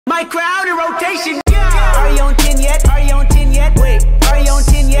My crowd in rotation. Are you on 10 yet? Are you on 10 yet? Wait, are you on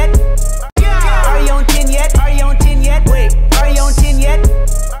 10 yet? Are you on 10 yet? Are you on 10 yet? Wait, are you on 10 yet?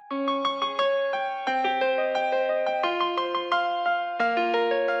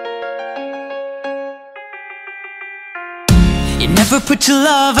 You never put your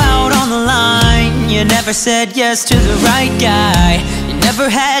love out on the line. You never said yes to the right guy. You never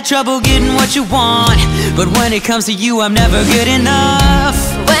had trouble getting what you want. But when it comes to you, I'm never good enough.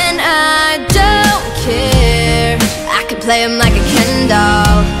 When I don't care, I can play him like a Ken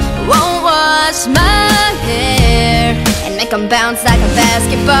doll. Won't wash my hair and make him bounce like a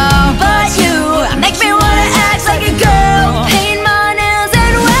basketball. But you make me wanna act like a girl, paint my nails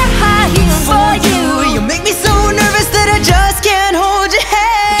and wear high heels for you. You make me so nervous that I just can't hold your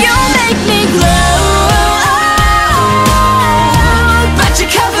hand. You make me glow, but you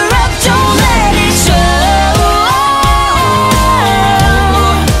cover up, don't let it show.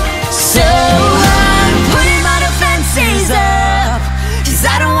 So I'm putting my defenses up, 'cause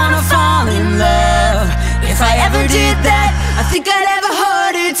I don't wanna fall in love. If I ever did that, I think I'd have a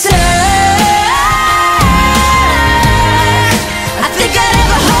heart attack. I think I'd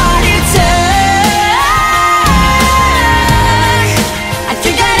have a heart attack. I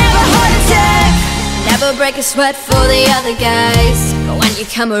think I'd have a heart attack. Never break a sweat for the other guys, but when you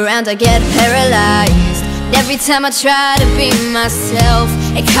come around I get paralyzed. Every time I try to be myself,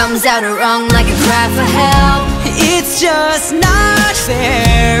 it comes out wrong like a cry for help. It's just not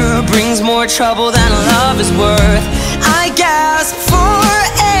fair, brings more trouble than love is worth. I gasp for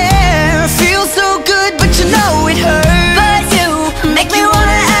air, feels so good but you know it hurts. But you make me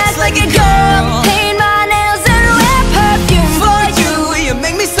wanna act like a girl, paint my nails and wear perfume for you. You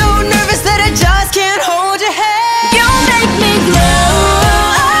make me so nervous that I just can't hold your hand. You make me glow,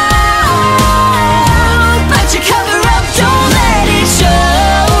 but you cover up, don't let it show.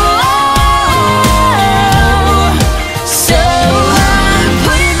 So I'm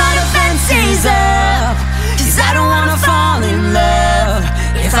putting my defenses up, 'cause I don't wanna fall in love.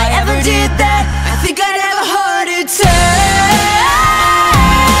 If I ever did that, I think I'd have a heart attack.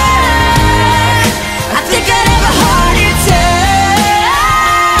 I think I'd have a heart attack.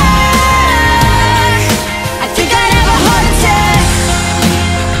 I think I'd have a heart attack.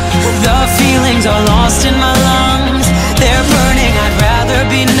 The feelings are lost in my lungs, they're burning, I'd rather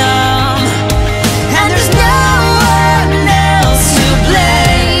be numb. And there's no one else to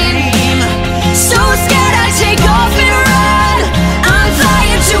blame. So scared I take off and run. I'm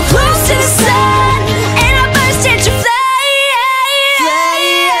flying too close to the sun, and I burst into flame.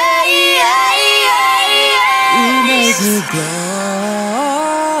 You make me glow,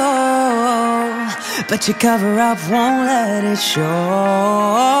 but your cover up won't let it show.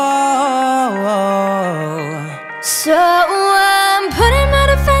 So I'm putting my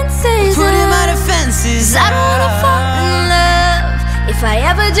defenses Putting up, my defenses 'cause I don't wanna fall in love. If I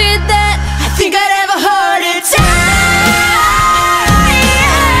ever did that,